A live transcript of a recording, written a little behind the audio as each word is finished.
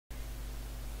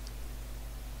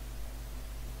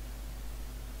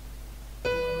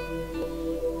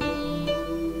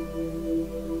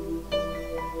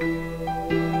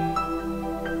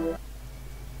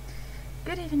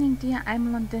dear,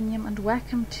 I'm Londinium and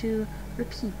welcome to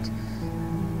Repeat,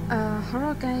 a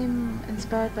horror game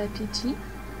inspired by PT.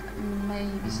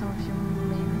 Maybe some of you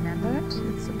may remember it.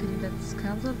 It's a pity that's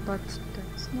cancelled, but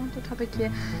that's not the topic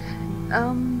here.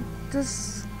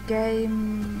 This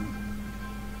game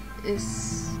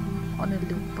is on a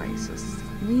loop basis.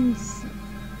 It means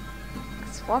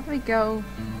as far we go,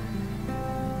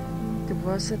 the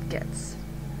worse it gets.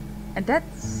 And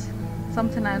that's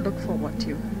something I look forward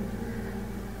to.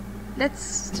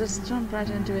 Let's just jump right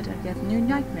into it and get new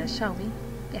nightmares, shall we?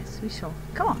 Yes, we shall.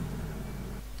 Come on!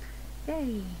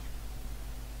 Yay!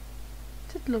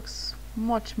 That looks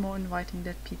much more inviting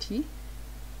than PT.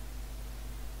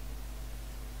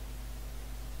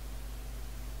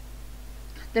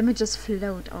 Let me just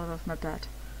float out of my bed.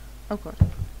 Oh god.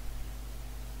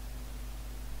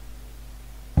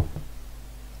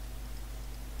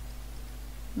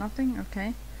 Nothing?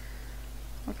 Okay.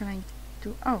 What can I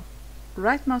do? Oh!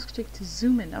 Right mouse click to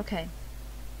zoom in. Okay.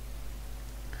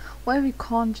 Why we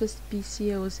can't just be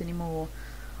COs anymore?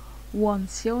 1.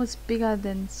 CO is bigger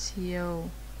than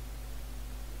CO.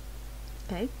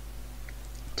 Okay.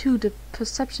 2. The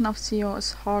perception of CO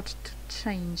is hard to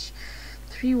change.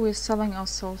 3. We're selling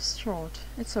ourselves short.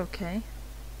 It's okay,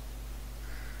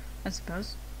 I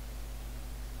suppose.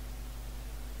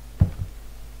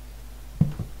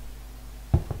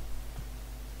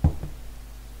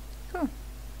 Cool.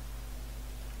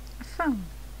 A phone.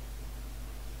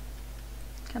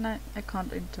 Can I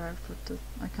can't interact with the...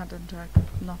 I can't interact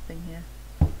with nothing here.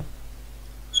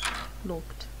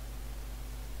 Locked.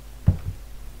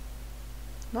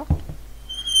 Locked?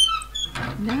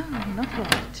 No, not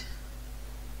locked.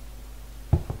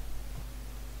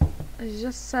 I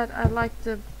just said I like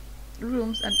the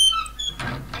rooms and...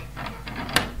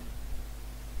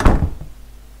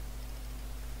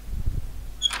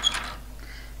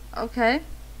 Okay.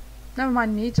 Never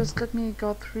mind me, just let me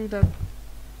go through the...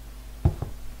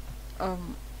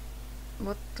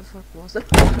 what the fuck was that?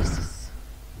 Jesus.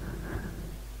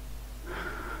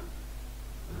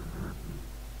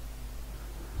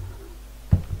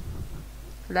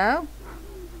 Hello?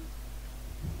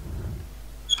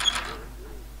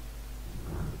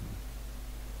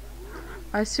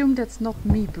 I assume that's not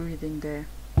me breathing there.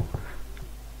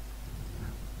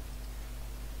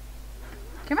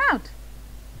 Come out!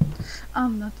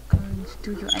 I'm not going to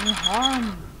do you any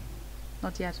harm.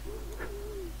 Not yet.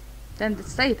 Then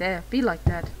stay there, be like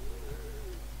that.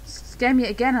 Scare me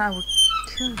again and I will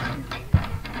kill you.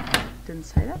 Didn't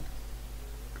say that.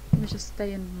 Let me just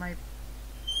stay in my...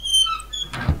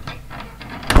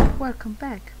 Welcome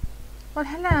back. Well,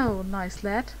 hello, nice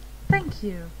lad. Thank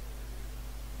you.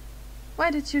 Why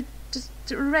did you just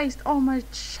erase all my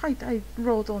shite I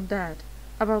wrote on that?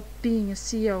 About being a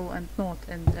CO and not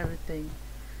and everything.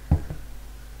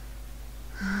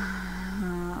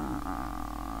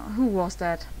 Who was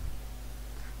that?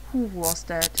 Who was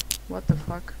that? What the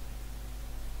fuck?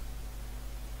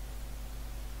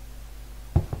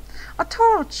 A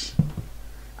torch!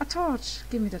 A torch!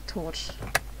 Give me the torch.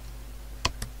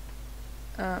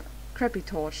 Crappy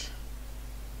torch.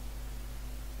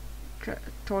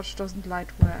 Torch doesn't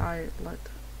light where I light.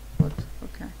 What?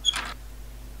 Okay.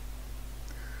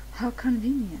 How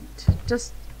convenient.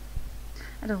 Just...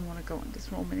 I don't want to go in this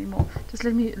room anymore. Just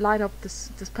let me light up this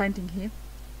painting here.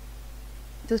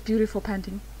 This beautiful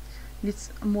painting.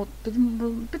 Needs a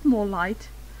bit more light.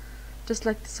 Just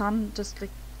like the sun, just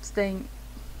like staying...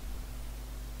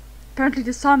 Apparently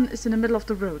the sun is in the middle of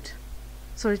the road.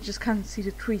 So you just can't see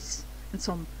the trees and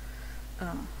some...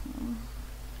 Come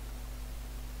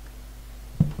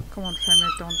on,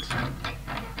 family, don't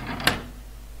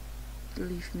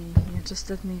leave me here.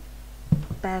 Just let me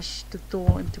bash the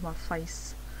door into my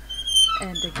face.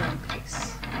 And again,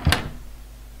 please.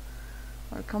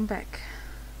 I'll come back.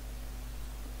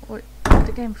 Wait,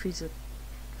 the game freezed.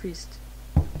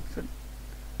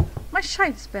 My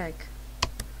shite is back.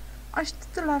 I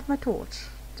still have my torch.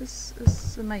 This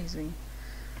is amazing.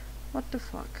 What the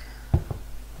fuck?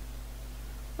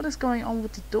 What is going on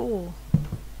with the door?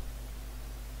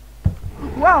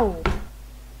 Wow!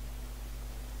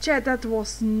 Chat, that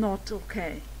was not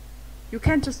okay. You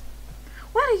can't just...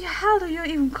 Where the hell do you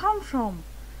even come from?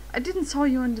 I didn't saw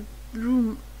you in the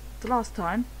room the last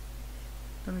time.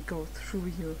 Let me go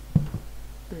through you.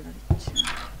 Bloody chat.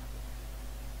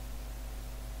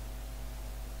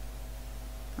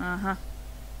 Uh-huh.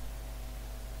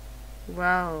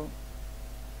 Wow.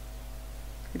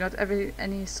 You're not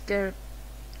any scarier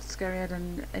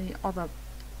than any other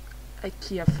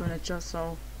IKEA furniture,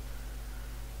 so...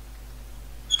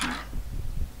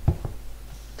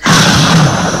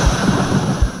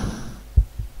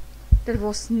 That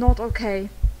was not okay.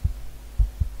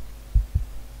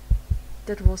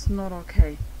 That was not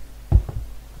okay.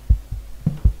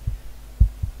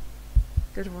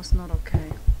 That was not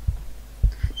okay.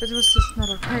 That was just not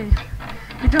okay.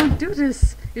 You don't do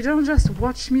this. You don't just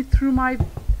watch me through my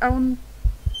own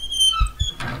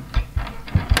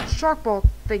chalkboard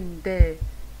thing there.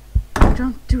 You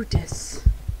don't do this.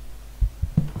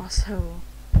 Also.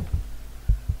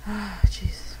 Ah,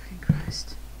 Jesus fucking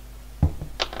Christ.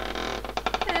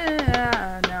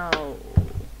 No.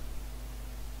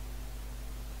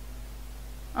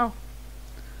 Oh.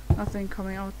 Nothing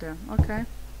coming out there. Okay.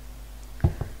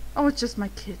 Oh, it's just my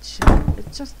kitchen.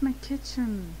 It's just my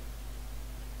kitchen.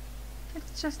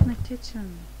 It's just my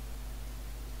kitchen.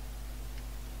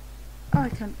 Oh, I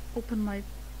can open my...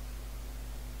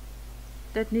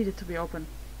 That needed to be open.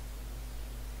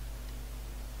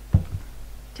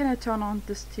 Can I turn on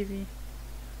this TV?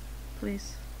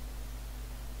 Please.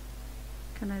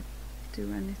 Can I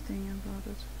do anything about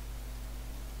it?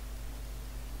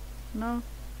 No?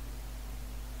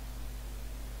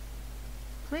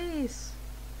 Please.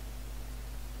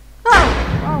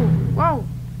 Whoa! Whoa!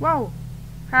 Whoa!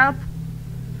 Help!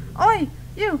 Oi!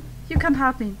 You can't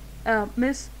help me.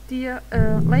 Miss, dear,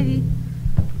 lady.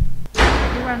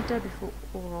 You weren't there before.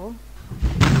 Oh.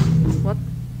 What?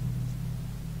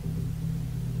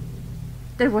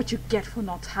 That's what you get for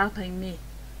not helping me.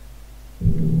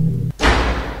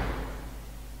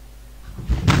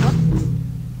 What?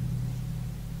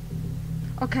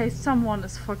 Okay, someone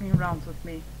is fucking around with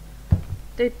me.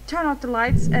 They turn out the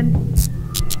lights and... do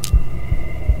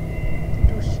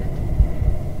shit.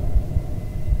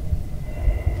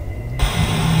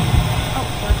 Oh,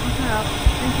 welcome to help.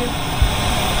 Thank you.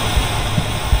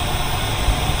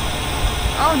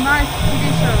 Oh, nice TV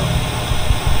show.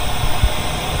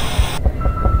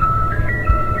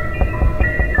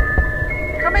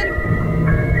 Come in.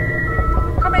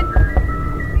 Come in.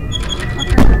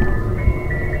 Okay.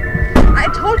 I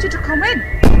told you to come in.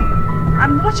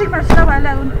 I'm watching my flower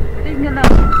alone. Leave me alone.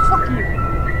 Fuck you.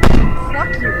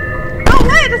 Fuck you. No,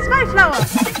 wait, it's my flower.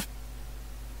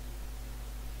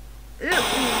 Ew.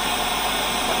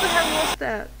 What the hell was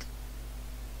that?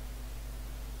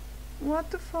 What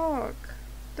the fuck?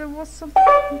 There was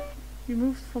something. You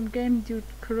moved from game due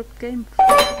to corrupt game.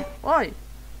 Oi!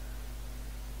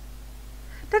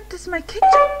 That is my kitchen!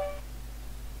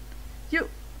 You...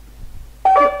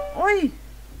 Oi!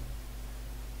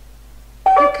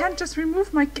 You can't just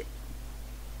remove my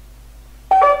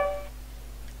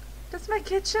That's my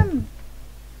kitchen!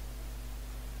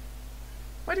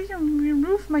 Why did you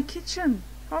remove my kitchen?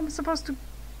 How am I supposed to...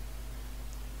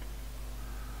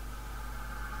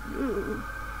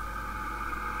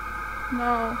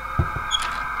 No.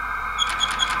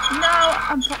 No,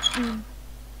 I'm fucking...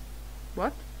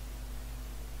 What?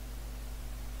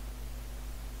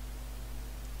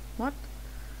 What?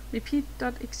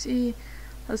 Repeat.exe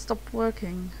has stopped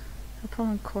working. A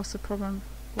problem caused a problem.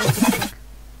 What the fuck?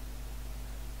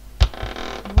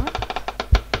 What?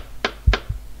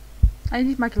 I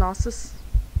need my glasses.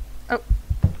 Oh.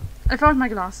 I found my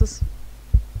glasses.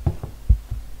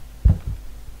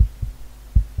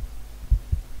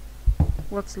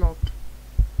 What's locked?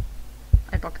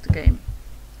 I bugged the game.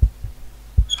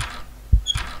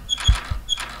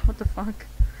 What the fuck?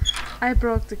 I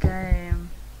broke the game.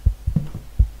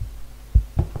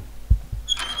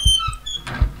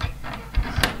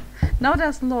 Now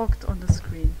there's locked on the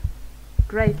screen.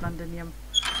 Great, Londinium.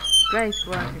 Great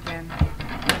work again.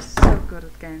 You're so good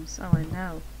at games. Oh, I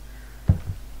know.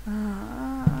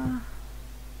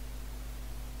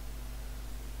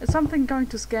 Is something going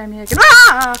to scare me again?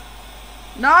 Ah!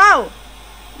 No!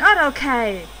 Not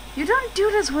okay! You don't do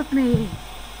this with me!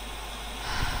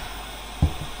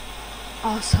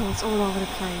 Oh, so it's all over the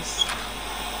place.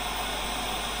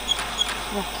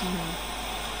 Fuck you.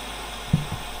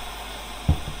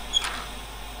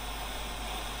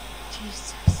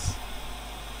 Jesus.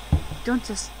 Don't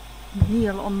just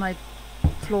kneel on my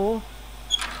floor.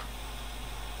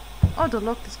 Oh, the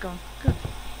lock is gone. Good.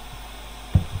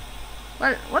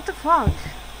 Well, what the fuck?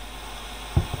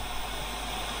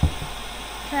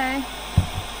 Okay.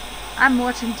 I'm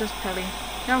watching just telly.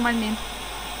 Don't mind me.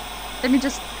 Let me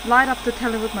just light up the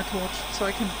telly with my torch so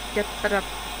I can get better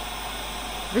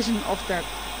vision of that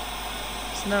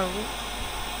snow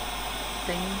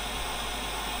thing.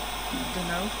 I don't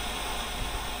know.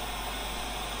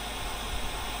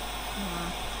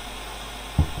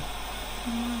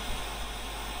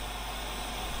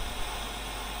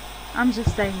 I'm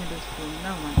just staying in this room,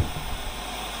 no one.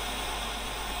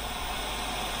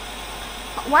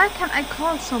 Why can't I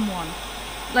call someone?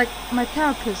 Like my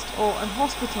therapist or a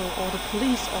hospital or the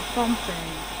police or something.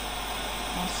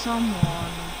 Or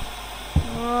someone.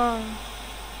 Oh.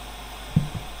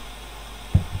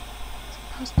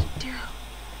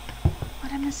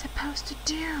 I supposed to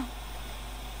do?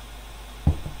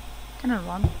 Can I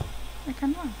run? I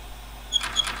can run.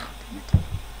 Damn it.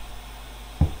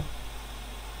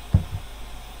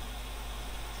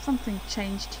 Something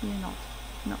changed here, not.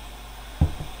 No.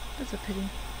 That's a pity.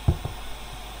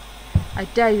 I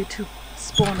dare you to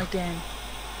spawn again.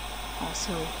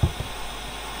 Also.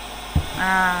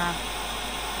 Ah.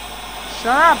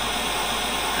 Shut up!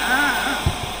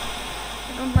 Ah.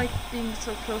 I don't like being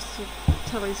so close to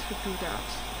tellies who do that.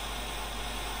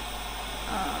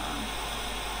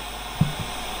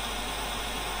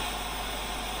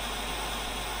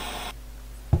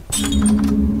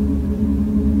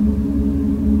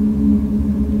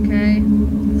 Okay.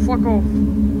 Fuck off.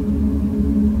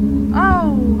 Oh,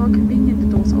 how convenient, the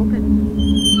door's open.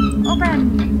 Open!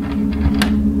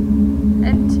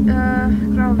 And,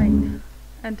 growling.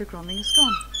 And the growling is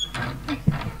gone. Thank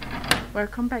you.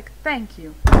 Welcome back. Thank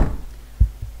you.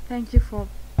 Thank you for...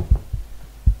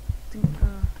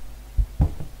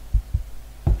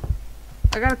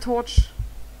 I got a torch.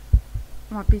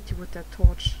 I'm gonna beat you with that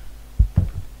torch.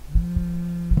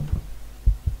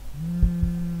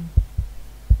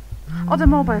 Oh, the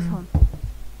mobile phone.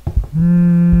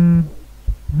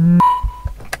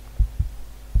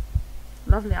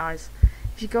 Lovely eyes.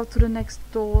 If you go to the next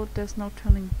door, there's no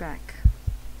turning back.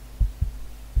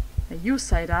 Now you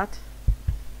say that,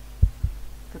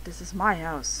 but this is my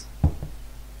house.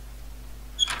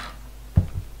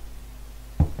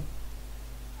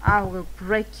 I will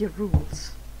break your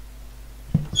rules.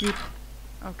 You...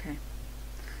 Okay.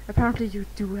 Apparently you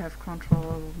do have control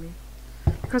over me.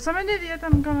 Because I'm an idiot,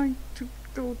 I'm going to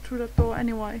go through that door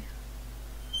anyway.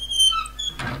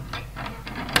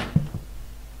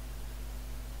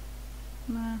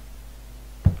 Nah.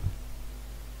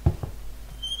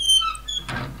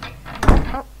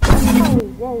 Oh,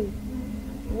 whoa,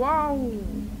 whoa,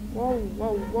 whoa,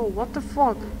 whoa, whoa, what the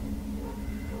fuck?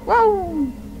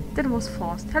 Whoa, that was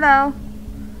fast. Hello.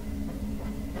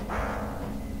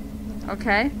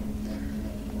 Okay.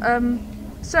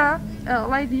 Sir,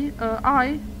 lady,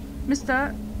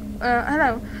 Mr.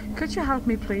 Hello, could you help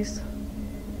me please?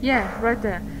 Yeah, right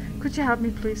there. Could you help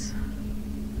me please?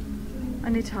 I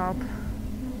need help.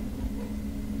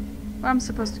 Where I'm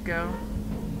supposed to go?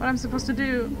 What I'm supposed to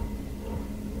do?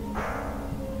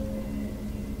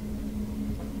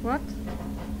 What?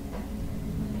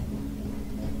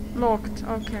 Locked,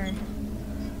 okay.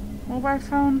 Mobile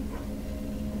phone?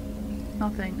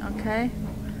 Nothing, okay.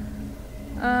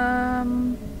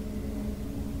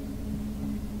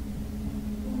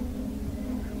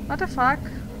 What the fuck?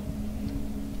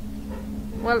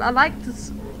 Well, I like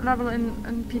this level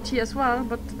in PT as well,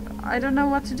 but I don't know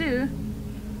what to do.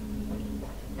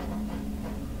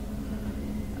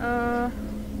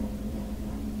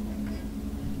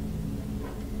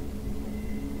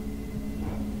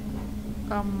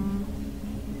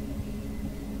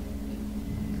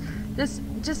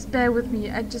 Just bear with me.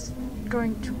 I'm just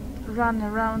going to run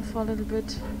around for a little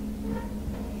bit.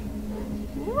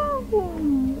 Whoa!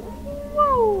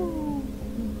 Whoa!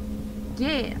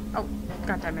 Yeah! Oh,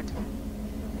 god damn it.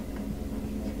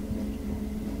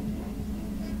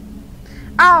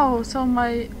 Ow! So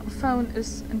my phone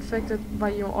is infected by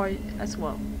your oil as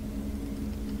well.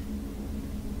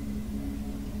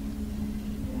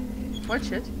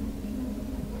 Watch it.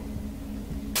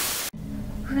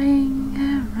 Ring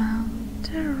around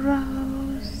the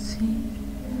rosy,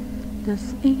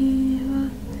 this evil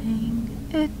thing,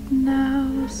 it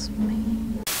knows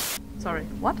me. Sorry,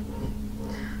 what?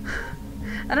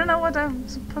 I don't know what I'm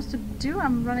supposed to do.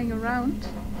 I'm running around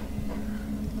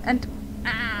and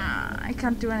I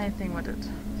can't do anything with it.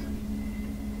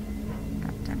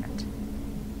 God damn it.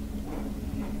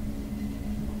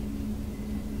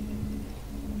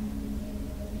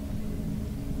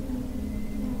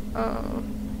 Oh.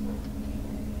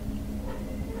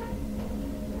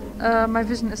 My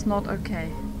vision is not okay.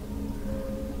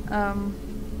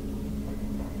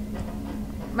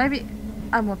 Maybe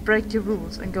I will break your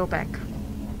rules and go back.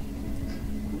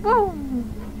 Whoa!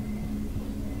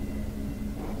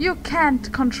 You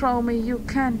can't control me, you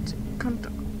can't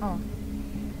oh.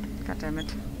 God damn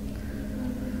it.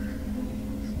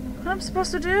 What am I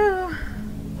supposed to do?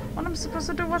 What am I supposed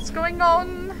to do? What's going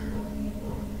on?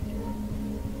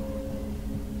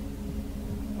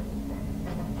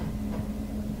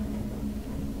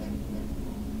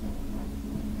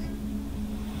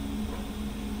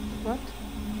 What?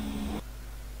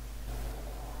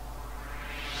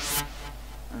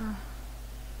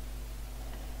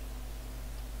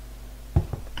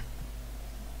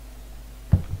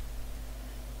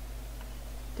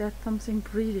 There's something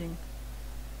breathing.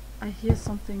 I hear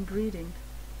something breathing.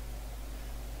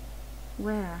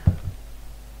 Where?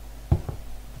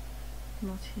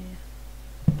 Not here.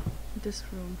 This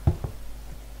room.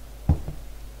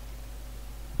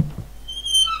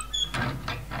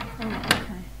 Oh,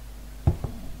 okay.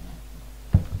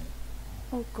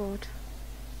 Oh god.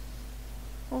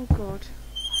 Oh god.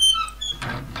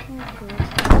 Oh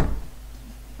god.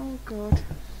 Oh god.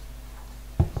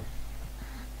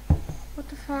 What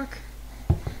the fuck?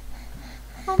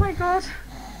 Oh my god.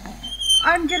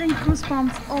 I'm getting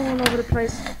goosebumps all over the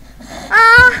place.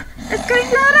 Ah! It's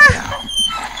getting louder!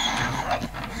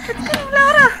 It's getting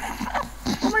louder!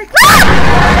 Oh my god!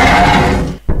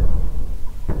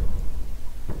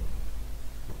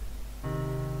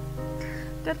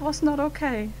 That was not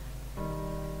okay.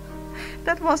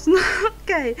 That was not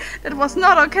okay. That was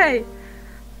not okay.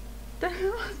 That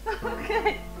was not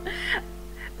okay.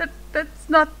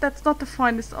 That's not the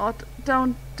finest art.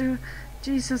 Don't do.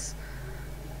 Jesus,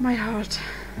 my heart.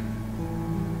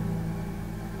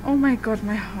 Oh my god,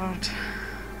 my heart.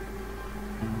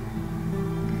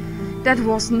 That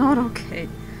was not okay.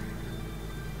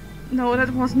 No,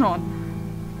 that was not.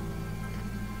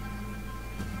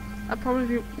 I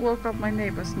probably woke up my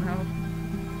neighbors now.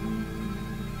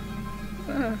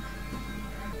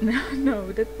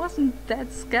 No, that wasn't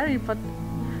that scary, but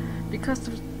because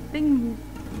the thing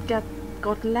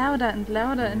got louder and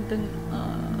louder, and then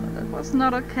that was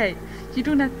not okay. You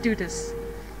do not do this.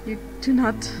 You do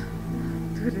not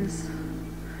do this.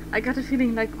 I got a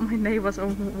feeling like my neighbors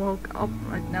all woke up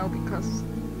right now because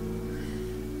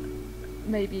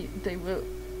maybe they will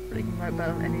ring my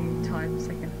bell any time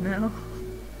second now.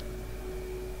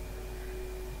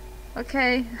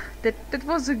 Okay, that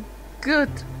was a good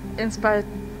inspired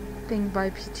thing by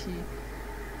PT.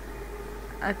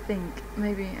 I think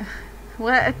maybe.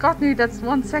 Well, it got me that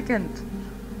 1 second.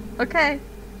 Okay,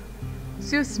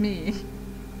 excuse me.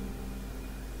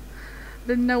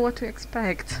 Didn't know what to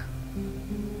expect.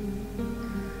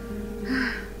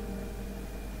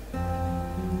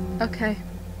 Okay,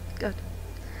 good.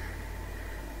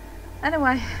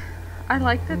 Anyway, I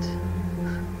liked it.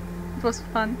 It was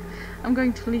fun. I'm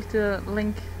going to leave the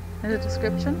link in the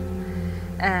description,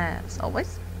 as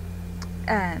always.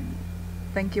 And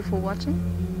thank you for watching.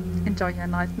 Enjoy your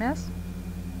nightmares.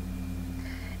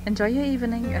 Enjoy your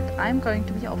evening, and I'm going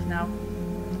to be off now.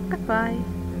 Goodbye.